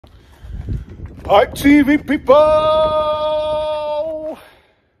Pipe TV people!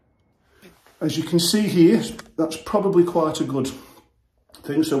 As you can see here, that's probably quite a good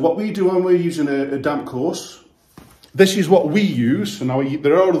thing. So what we do when we're using a damp course, this is what we use. And now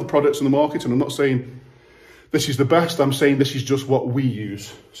there are other products in the market, and I'm not saying this is the best, I'm saying this is just what we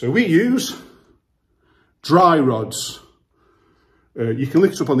use. So we use DRYRODS. You can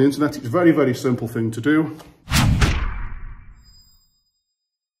look it up on the internet. It's a very, very simple thing to do.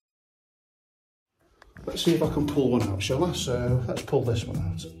 Let's see if I can pull one out, shall I? So let's pull this one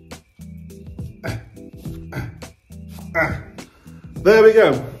out. There we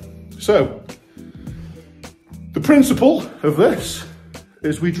go. So the principle of this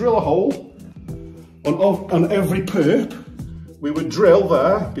is we drill a hole on every perp. We would drill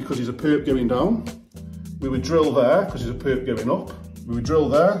there because there's a perp going down. We would drill there because there's a perp going up. We would drill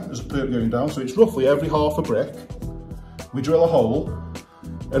there, there's a perp going down. So it's roughly every half a brick. We drill a hole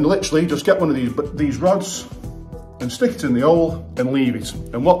and literally just get one of these rods and stick it in the hole and leave it.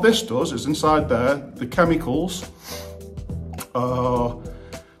 And what this does is inside there, the chemicals are,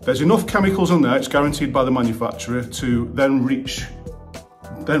 there's enough chemicals in there, it's guaranteed by the manufacturer to then reach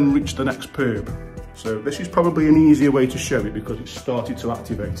the next perp. So this is probably an easier way to show it because it's started to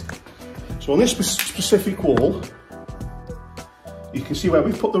activate. So on this specific wall, you can see where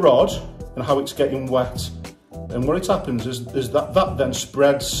we've put the rod and how it's getting wet. And what happens is that then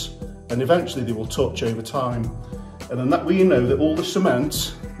spreads and eventually they will touch over time. And then that we know that all the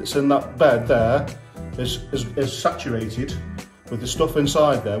cement that's in that bed there is saturated with the stuff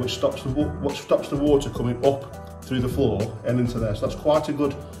inside there, which stops the water coming up through the floor and into there. So that's quite a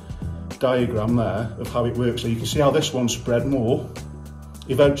good diagram there of how it works. So you can see how this one spread more.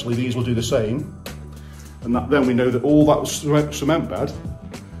 Eventually these will do the same. And then we know that all that cement bed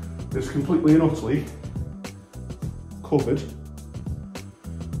is completely and utterly covered.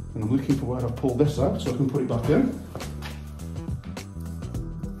 And I'm looking for where I've pulled this out so I can put it back in.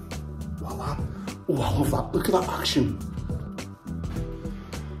 Voila. Oh, I love that. Look at that action.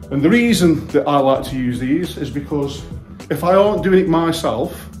 And the reason that I like to use these is because if I aren't doing it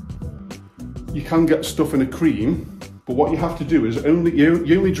myself, you can get stuff in a cream, but what you have to do is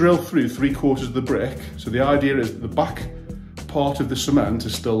you only drill through 3/4 of the brick. So the idea is that the back part of the cement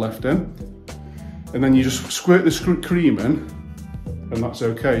is still left in. And then you just squirt the cream in, and that's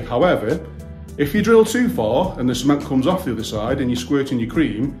okay. However, if you drill too far and the cement comes off the other side and you squirt in your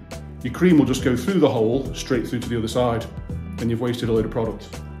cream will just go through the hole straight through to the other side, and you've wasted a load of product.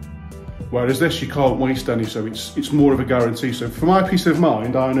 Whereas this, you can't waste any, so it's more of a guarantee. So for my peace of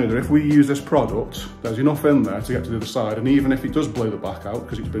mind, I know that if we use this product, there's enough in there to get to the other side, and even if it does blow the back out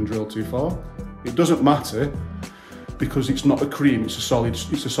because it's been drilled too far, it doesn't matter because it's not a cream, it's a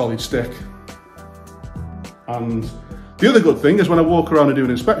solid stick. And the other good thing is when I walk around and do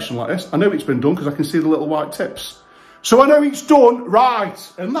an inspection like this, I know it's been done because I can see the little white tips. So I know it's done right,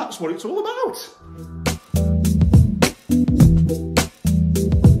 and that's what it's all about.